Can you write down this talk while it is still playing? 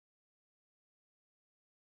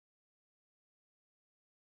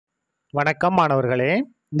வணக்கம் மாணவர்களே.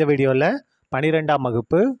 இந்த வீடியோவில் 12ஆம்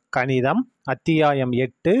வகுப்பு கணிதம் அத்தியாயம்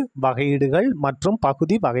 8 வகையீடுகள் மற்றும்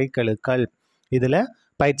பகுதி வகைக்கெழுக்கள். இதில்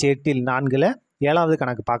பயிற்சி 8இல் 4ல் 7வது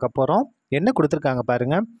கணக்கு பார்க்க போகிறோம். என்ன கொடுத்துருக்காங்க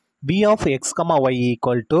பாருங்க. b of x, y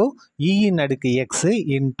equal to e in அடுக்கு x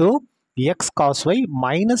into x cos y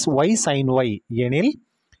minus y sin y எனில்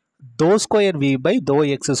dou square v by dou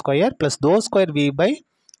x square plus dou square v by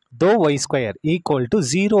dou y square equal to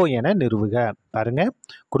 0 என நிறுவுக. பாருங்க,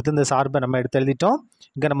 கொடுத்திருந்த சார்பை நம்ம எடுத்து எழுதிட்டோம்.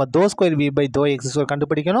 இங்கே நம்ம dou square v by dou x square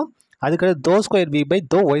கண்டுபிடிக்கணும். அதுக்கடுத்து dou square v by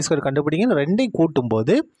dou y square கண்டுபிடிக்கணும். ரெண்டையும்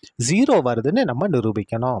கூட்டும்போது 0 வருதுன்னு நம்ம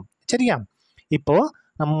நிரூபிக்கணும். சரியா? இப்போ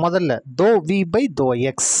நம்ம முதல்ல dou v by dou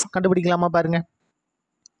x கண்டுபிடிக்கலாமா? பாருங்க,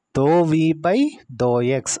 dou v by dou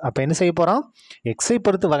x. அப்போ என்ன செய்ய போகிறோம்? எக்ஸை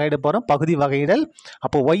பொறுத்து வகையிட போகிறோம், பகுதி வகையிடல்.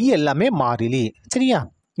 அப்போ y எல்லாமே மாறிலி. சரியா?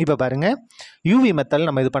 இப்போ பாருங்க, uv மெத்தடில்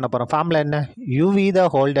நம்ம இது பண்ண போகிறோம். ஃபார்முலா என்ன? uv the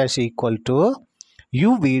whole dash equal to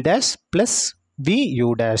uv dash plus vu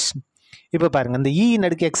dash. இப்போ பாருங்க, இந்த e இன்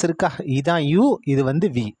அடுக்கு x இருக்கா, இதுதான் u, இது வந்து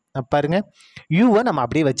v. பாருங்க, uவை நம்ம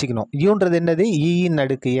அப்படியே வச்சுக்கணும். uன்றது என்னது? e இன்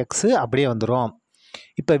அடுக்கு x அப்படியே வந்துடும்.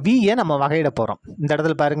 இப்போ vயை நம்ம வகையிட போகிறோம். இந்த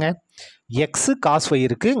இடத்துல பாருங்க, x cos y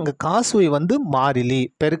இருக்குது. இங்கே cos y வந்து மாறிலி,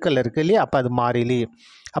 பெருக்கல் இருக்குது இல்லையா? அப்போ அது மாறிலி.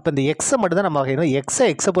 அப்போ இந்த எக்ஸை மட்டும் தான் நம்ம வகையிடணும்.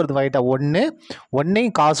 எக்ஸை பொறுத்து வகையிட்டா 1,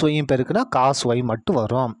 1ஐயும் cos yயும் பெருக்குனா cos y மட்டும்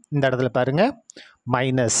வரும். இந்த இடத்துல பாருங்க,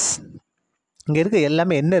 மைனஸ். இங்கே இருக்க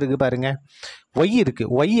எல்லாமே என்ன இருக்குது பாருங்க, y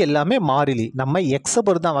இருக்குது. y எல்லாமே மாறிலி, நம்ம எக்ஸை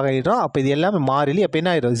பொறுத்து தான் வகையிடுறோம். அப்போ இது எல்லாமே மாறிலி. அப்போ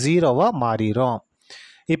என்ன ஆயிரும்? 0வாக மாறிடும்.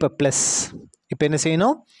 இப்போ ப்ளஸ். இப்போ என்ன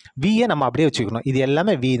செய்யணும்? vயை நம்ம அப்படியே வச்சுக்கணும். இது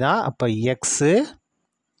எல்லாமே v தான். அப்போ x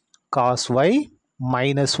cos y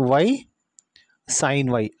minus y sin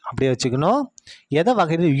y அப்படியே வச்சுக்கணும். எதை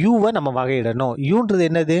வகையிடணும்? யூவை நம்ம வகையிடணும். யூன்றது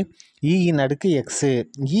என்னது? e இன் அடுக்கு எக்ஸு.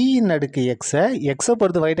 e இன் அடுக்கு எக்ஸை எக்ஸை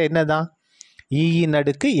பொறுத்து வகையிட்ட என்ன தான்? e இன்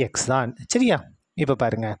அடுக்கு எக்ஸ் தான். சரியா? இப்போ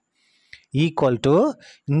பாருங்க, ஈக்குவல் டு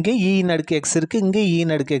இங்கே e இன் அடுக்கு எக்ஸ் இருக்குது, இங்கே e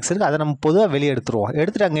இன் அடுக்கு எக்ஸ் இருக்குது. அதை நம்ம பொதுவாக வெளியே எடுத்துருவோம்.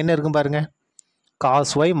 எடுத்துகிட்டு அங்கே என்ன இருக்கும் பாருங்க,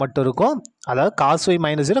 cos y மட்டும் இருக்கும். அதாவது cos y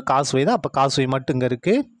minus 0 cos y தான். அப்போ cos y மட்டும் இங்கே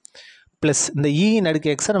இருக்குது. ப்ளஸ் இந்த e இன் அடுக்கு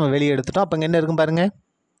எக்ஸை நம்ம வெளியே எடுத்துட்டோம். அப்போ இங்கே என்ன இருக்கும் பாருங்க,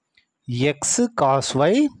 x cos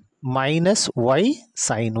y minus y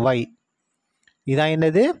sin y. இதான்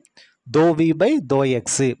என்னது? dou v by dou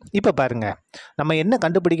x. இப்போ பாருங்க, நம்ம என்ன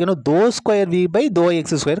கண்டுபிடிக்கணும்? dou square v by dou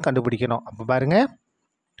x square கண்டுபிடிக்கணும். அப்போ பாருங்க,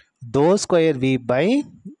 dou square v by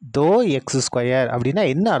dou x square அப்படின்னா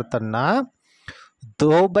என்ன அர்த்தம்னா,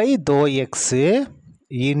 dou by dou x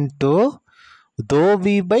into dou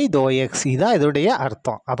v by dou x. இதான் இதோடைய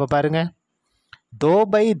அர்த்தம். அப்போ பாருங்க, dou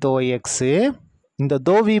by dou x, இந்த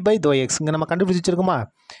dou v by dou x இங்கே நம்ம கண்டுபிடிச்சி வச்சுருக்கோமா?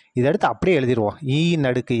 இதை எடுத்து அப்படியே எழுதிடுவோம். e இன்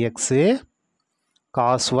அடுக்கு x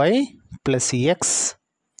cos y plus X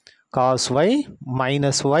cos y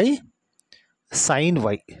minus y sin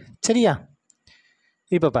y. சரியா?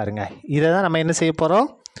 இப்போ பாருங்கள், இதை தான் நம்ம என்ன செய்ய போகிறோம்?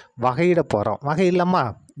 வகையிட போகிறோம். வகையிடலாமா?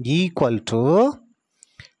 ஈக்குவல் டு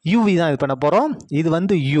uv தான் இது பண்ண போகிறோம். இது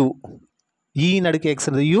வந்து u, e இன் அடுக்கு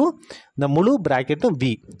எக்ஸ் u, இந்த முழு ப்ராக்கெட்டும்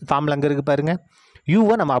v. ஃபார்முலா அங்கே இருக்குது பாருங்கள்.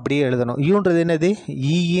 யூவை நம்ம அப்படியே எழுதணும். யூன்றது என்னது?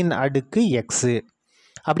 e இன் அடுக்கு எக்ஸு.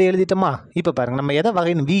 அப்படியே எழுதிட்டோமா? இப்போ பாருங்கள், நம்ம எதை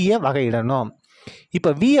வகையிடணும்? வியை வகையிடணும். இப்போ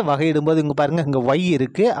வியை வகையிடும்போது இங்கே பாருங்கள், இங்கே y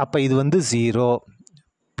இருக்குது. அப்போ இது வந்து 0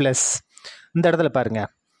 ப்ளஸ் இந்த இடத்துல பாருங்கள்,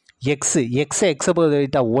 எக்ஸை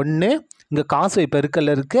பொறுத்தா 1, இங்கே cos y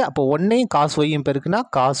பெருக்கல் இருக்குது. அப்போ 1ஐயும் cos yயும் பெருக்குனா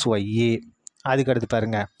cos y. அதுக்கடுத்து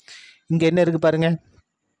பாருங்கள், இங்கே என்ன இருக்குது பாருங்கள்,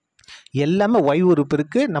 எல்லாமே y உறுப்பு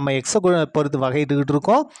இருக்குது. நம்ம எக்ஸை பொறுத்து வகையிட்டுக்கிட்டு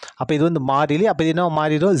இருக்கோம். அப்போ இது வந்து மாறிலி. அப்போ இது என்ன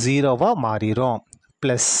மாறிடும்? 0வாக மாறிடும்.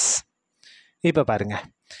 ப்ளஸ் இப்போ பாருங்கள்,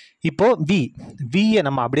 இப்போது வியை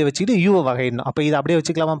நம்ம அப்படியே வச்சுக்கிட்டு யூவை வகையிடணும். அப்போ இதை அப்படியே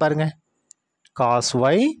வச்சுக்கலாமா? பாருங்கள், cos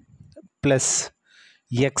y plus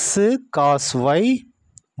x cos y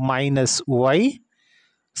minus y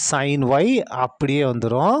sin y அப்படியே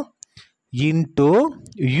வந்துடும். இன்ட்டு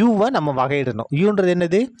யூவை நம்ம வகையிடணும். யூன்றது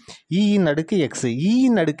என்னது? e இன் அடுக்கு எக்ஸு. e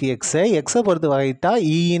இன் அடுக்கு எக்ஸை பொறுத்து வகையிட்டா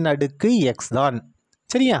e இன் அடுக்கு எக்ஸ் தான்.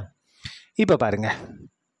 சரியா? இப்போ பாருங்கள்,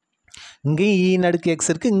 இங்கே e இன் அடுக்கு எக்ஸ்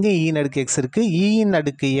இருக்குது, இங்கே e இன் அடுக்கு எக்ஸ் இருக்குது. e இன்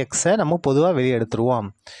அடுக்கு எக்ஸை நம்ம பொதுவாக வெளியே எடுத்துருவோம்.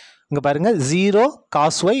 இங்கே பாருங்கள், 0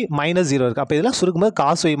 cos y மைனஸ் 0 இருக்குது. அப்போ இதெல்லாம் சுருக்கும்போது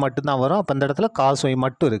cos y மட்டும்தான் வரும். அப்போ இந்த இடத்துல cos y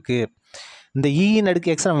மட்டும் இருக்குது. இந்த e இன்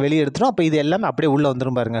அடுக்கு எக்ஸை நம்ம வெளியே எடுத்துரும். அப்போ இது எல்லாமே அப்படியே உள்ளே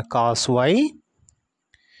வந்துடும் பாருங்கள். cos y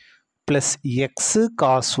plus x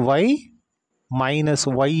cos y minus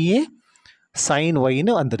y sin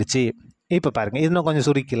yன்னு வந்துருச்சு. இப்போ பாருங்கள், இன்னும் கொஞ்சம்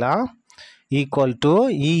சுருக்கலாம். ஈக்குவல் டு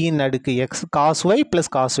e இன் அடுக்கு X cos y plus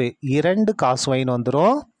cos y, 2 cos yன்னு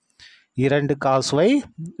வந்துடும். 2 cos y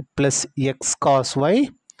plus X cos y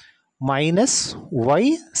minus y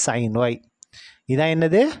sin y. இதான்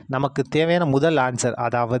என்னது? நமக்கு தேவையான முதல் ஆன்சர்.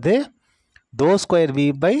 அதாவது dou square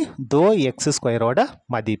v by dou x ஸ்கொயரோட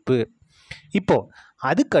மதிப்பு. இப்போது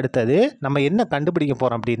அதுக்கு அடுத்தது நம்ம என்ன கண்டுபிடிக்க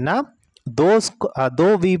போகிறோம் அப்படின்னா தோ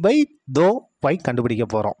வி பை தோ ஒய் கண்டுபிடிக்க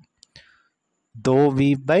போகிறோம். தோ வி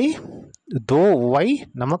பை தோ ஒய்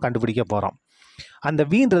நம்ம கண்டுபிடிக்க போகிறோம். அந்த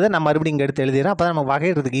வீன்றதை நான் மறுபடியும் இங்கே எடுத்து எழுதிடுறேன். அப்போ தான் நம்ம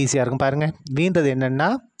வகையிடுறதுக்கு ஈஸியாக இருக்கும். பாருங்கள், வீன்றது என்னென்னா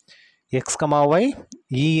எக்ஸ் கமா ஒய்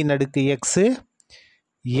இன் அடுக்கு x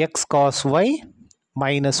X cos Y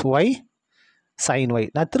minus Y sign Y.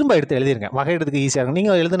 நான் திரும்ப எடுத்து எழுதிருக்கேன், வகையிடுறதுக்கு ஈஸியாக இருக்கும்.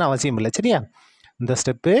 நீங்கள் எழுதுன அவசியம் இல்லை, சரியா? இந்த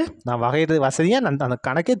ஸ்டெப்பு நான் வகையிடுறது வசதியாக நான் அந்த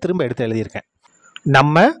கணக்கே திரும்ப எடுத்து எழுதியிருக்கேன்.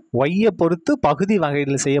 நம்ம ஒய்யை பொறுத்து பகுதி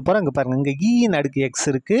வகையில் செய்ய போகிறோம். இங்கே பாருங்கள், இங்கே இன் அடுக்கு எக்ஸ்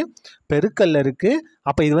இருக்குது, பெருக்கல்ல இருக்குது.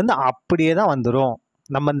 அப்போ இது வந்து அப்படியே தான் வந்துடும்.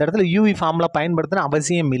 நம்ம இந்த இடத்துல யூவி ஃபார்முலா பயன்படுத்தின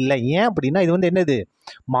அவசியம் இல்லை. ஏன் அப்படின்னா இது வந்து என்னது,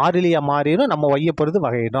 மாறிலியாக மாறிடும். நம்ம ஒய்யை பொறுத்து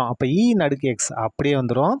வகையிடும். அப்போ இன் அடுக்கு எக்ஸ் அப்படியே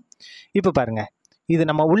வந்துடும். இப்போ பாருங்கள், இது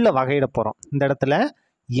நம்ம உள்ள வகையிட போகிறோம். இந்த இடத்துல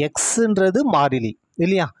எக்ஸுன்றது மாறிலி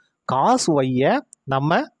இல்லையா, காசு ஒய்யை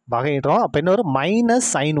நம்ம வகையிடுறோம். அப்போ என்ன வரும், மைனஸ்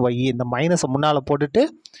சைன் ஒய். இந்த மைனஸை முன்னால் போட்டுட்டு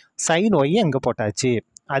சைன் ஒய்யை இங்கே போட்டாச்சு.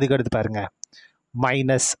 அதுக்கு அடுத்து பாருங்கள்,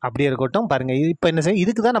 மைனஸ் அப்படியே இருக்கட்டும். பாருங்கள், இப்போ என்ன செய்யும்,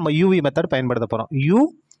 இதுக்கு தான் நம்ம யூவி மெத்தட் பயன்படுத்த போகிறோம்.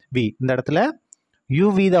 யூவி இந்த இடத்துல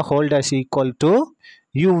UV the whole dash equal to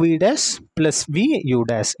UV dash plus we you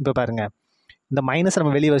dash. இப்போ பாருங்கள், இந்த மைனஸ்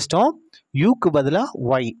நம்ம வெளியே வச்சிட்டோம். யூக்கு பதிலாக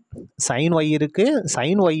ஒய், சைன் ஒய் இருக்குது.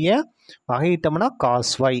 சைன் ஒய்யை வகையிட்டோம்னா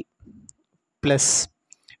காஸ் ஒய் ப்ளஸ்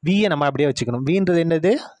வியை நம்ம அப்படியே வச்சுக்கணும். வின்றது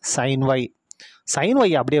என்னது, சைன் ஒய். சைன்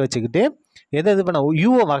ஒய்யை அப்படியே வச்சுக்கிட்டு எது இது பண்ண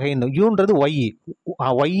யூவை வகையிடணும். யூன்றது ஒய்,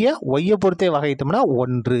 ஒய்யை பொறுத்தே வகையிட்டோம்னா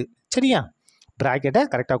 1, சரியா? ப்ராக்கெட்டை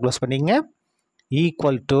கரெக்டாக க்ளோஸ் பண்ணிங்க.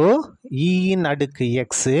 ஈக்குவல் டு இன் அடுக்கு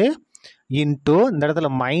எக்ஸு இன்ட்டு இந்த இடத்துல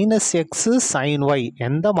மைனஸ் எக்ஸு சைன் ஒய்,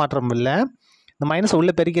 எந்த மாற்றமும் இல்லை. இந்த மைனஸ்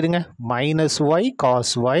உள்ளே பெருக்கிடுங்க. Minus Y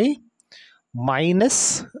cos Y minus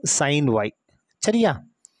sign Y, சரியா?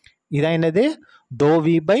 இதான் என்னது, தோ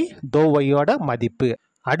வி பை தோ ஒய்யோட மதிப்பு.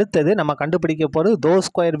 அடுத்தது நம்ம கண்டுபிடிக்க போகிறது தோ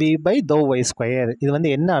ஸ்கொயர் வி பை தோ ஒய் ஸ்கொயர். இது வந்து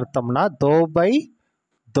என்ன அர்த்தம்னா தோ பை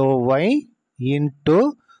தோ Y into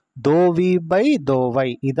though we by தோ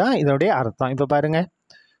ஒய், இதுதான் இதனுடைய அர்த்தம். இப்போ பாருங்கள்,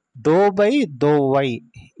 தோ பை தோ ஒய்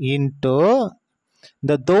இன்ட்டு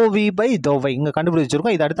இந்த தோ வி பை தோ ஒய் இங்கே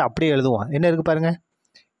கண்டுபிடிச்சிருக்கோம். இதை அடுத்து அப்படியே எழுதுவோம். என்ன இருக்குது பாருங்கள்,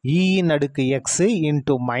 இன் அடுக்கு x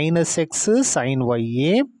into minus x sign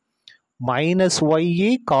Y minus Y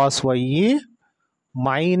cos Y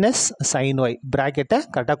minus sign Y. ப்ராக்கெட்டை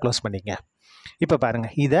கரெக்டாக க்ளோஸ் பண்ணிங்க. இப்போ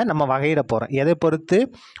பாருங்கள், இதை நம்ம வகையிட போகிறோம். எதை பொறுத்து,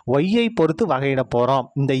 ஒய்யை பொறுத்து வகையிட போகிறோம்.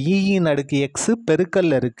 இந்த இன் அடுக்கு எக்ஸு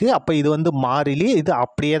பெருக்கல்ல இருக்குது. அப்போ இது வந்து மாறிலி, இது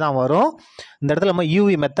அப்படியே தான் வரும். இந்த இடத்துல நம்ம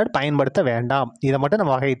யூவி மெத்தட் பயன்படுத்த வேண்டாம். இதை மட்டும்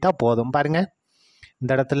நம்ம வகையிட்டால் போதும். பாருங்கள்,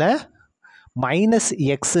 இந்த இடத்துல மைனஸ்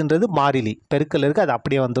எக்ஸுன்றது மாறிலி, பெருக்கல் இருக்குது, அது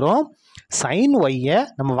அப்படியே வந்துடும். சைன் ஒய்யை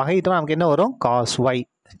நம்ம வகையிட்டோம், நமக்கு என்ன வரும், காஸ் ஒய்,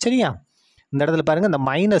 சரியா? இந்த இடத்துல பாருங்கள், இந்த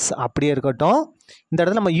மைனஸ் அப்படியே இருக்கட்டும். இந்த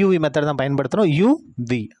இடத்துல நம்ம யூவி மெத்தட் தான் பயன்படுத்துகிறோம்,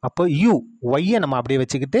 யூவி. அப்போ யூ ஒய்யை நம்ம அப்படியே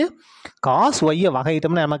வச்சுக்கிட்டு காஸ் ஒய்யை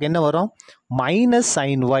வகையிட்டோம்னா நமக்கு என்ன வரும், minus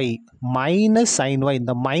sign Y, minus sign Y.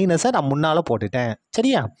 இந்த மைனஸை நான் முன்னால் போட்டுட்டேன்,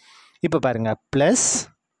 சரியா? இப்போ பாருங்கள், ப்ளஸ்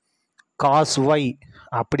காஸ் ஒய்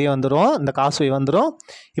அப்படியே வந்துடும். இந்த காஸ் ஒய் வந்துடும்.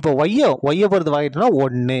 இப்போ ஒய்யை பொறுத்து வகையிட்டோம்னா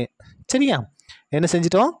 1, சரியா? என்ன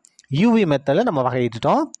செஞ்சிட்டோம், யூவி மெத்தடில் நம்ம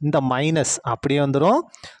வகையிட்டோம். இந்த மைனஸ் அப்படியே வந்துடும்.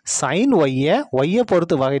 சைன் ஒய்யை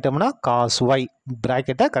பொறுத்து வகையிட்டோம்னா காஸ் ஒய்.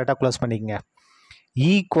 ப்ராக்கெட்டை கரெக்டாக க்ளோஸ் பண்ணிக்கங்க.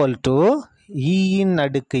 ஈக்குவல் டு இன்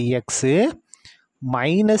அடுக்கு x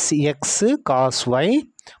minus x cos Y,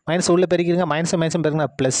 minus உள்ளே பெருக்கிடுங்க, minus minus பெருக்குங்க,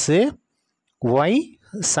 plus Y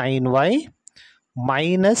sign Y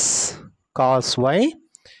minus cos Y.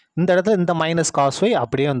 இந்த இடத்துல இந்த மைனஸ் காஸ் ஒய்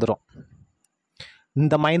அப்படியே வந்துடும்.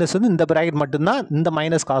 இந்த மைனஸ் வந்து இந்த ப்ராக்கெட் மட்டும்தான், இந்த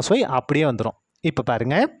மைனஸ் காஸ் ஒய் அப்படியே வந்துடும். இப்போ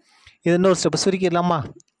பாருங்கள், இது இன்னொரு ஸ்டெப் சுருக்கிடலாமா,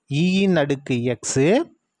 இன் அடுக்கு x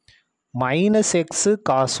minus x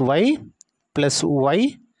cos Y plus Y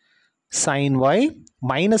sign Y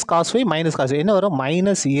minus cos Y minus cos Y என்ன வரும்,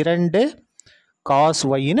 மைனஸ் 2 காஸ்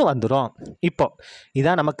ஒய்ன்னு வந்துடும். இப்போ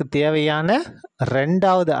இதான் நமக்கு தேவையான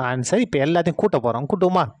ரெண்டாவது ஆன்சர். இப்போ எல்லாத்தையும் கூட்ட போகிறோம்.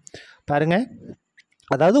 கூட்டுவோமா, பாருங்கள்,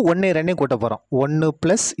 அதாவது 1 2 கூட்ட போகிறோம். 1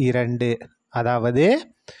 + 2 அதாவது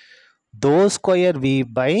தோ ஸ்கொயர் வி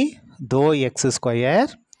பை தோ எக்ஸ் ஸ்கொயர்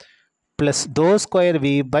ப்ளஸ் தோ ஸ்கொயர்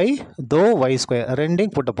வி பை தோ ஒய் ஸ்கொயர்,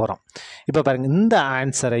 ரெண்டையும் கூட்ட போகிறோம். இப்போ பாருங்கள், இந்த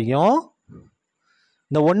ஆன்சரையும்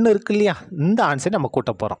இந்த 1 இருக்கு இல்லையா, இந்த ஆன்சரை நம்ம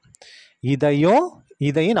கூட்ட போகிறோம்.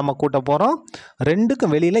 இதையும் நம்ம கூட்ட போகிறோம்.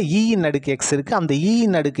 ரெண்டுக்கும் வெளியில் இன் அடுக்கு எக்ஸ் இருக்குது. அந்த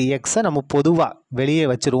இன் அடுக்கு எக்ஸை நம்ம பொதுவாக வெளியே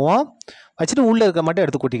வச்சுருவோம். வச்சுட்டு உள்ளே இருக்க மட்டும்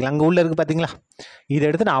எடுத்து கூட்டிக்கலாம். அங்கே உள்ளே இருக்குது பார்த்தீங்களா, இதை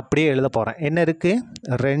எடுத்து நான் அப்படியே எழுத போகிறேன். என்ன இருக்குது,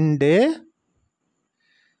 2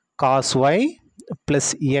 cos Y plus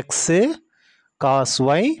x cos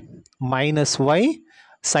Y minus Y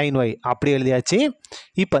sign Y அப்படி எழுதியாச்சு.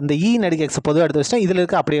 இப்போ இந்த இன் அடுக்கு எக்ஸை பொதுவாக எடுத்து வச்சுட்டா இதில்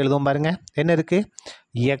இருக்க அப்படியே எழுதுவோம். பாருங்கள், என்ன இருக்குது,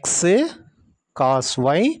 x cos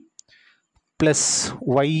Y plus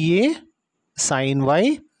YA sign Y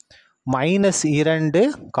minus 2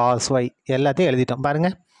 cos Y எல்லாத்தையும் எழுதிட்டோம்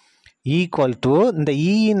பாருங்கள். ஈக்குவல் டு இந்த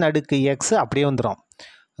இன் அடுக்கு எக்ஸ் அப்படியே வந்துடும்.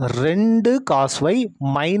 2 cos Y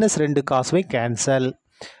minus 2 cos Y cancel,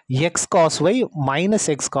 X cos Y minus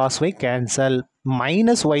X cos Y cancel,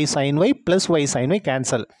 minus Y sign Y plus Y sign Y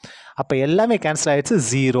cancel. அப்போ எல்லாமே cancel ஆகிடுச்சு,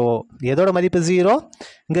 0. எதோட மதிப்பு 0?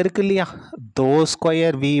 இங்கே இருக்கு இல்லையா, தோ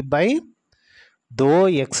ஸ்கொயர் வி பை தோ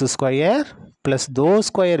எக்ஸ் ஸ்கொயர் ப்ளஸ் தோ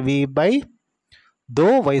ஸ்கொயர் வி பை தோ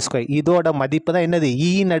ஒய் ஸ்கொயர். இதோட மதிப்பு தான் என்னது,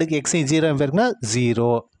 இன் அடுக்கு எக்ஸையும் 0 பேருக்குன்னா 0.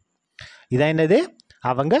 இதான் என்னது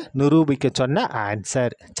அவங்க நிரூபிக்க சொன்ன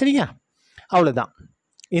ஆன்சர். சரியா, அவ்வளோதான்,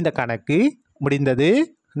 இந்த கணக்கு முடிந்தது.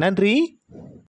 நன்றி.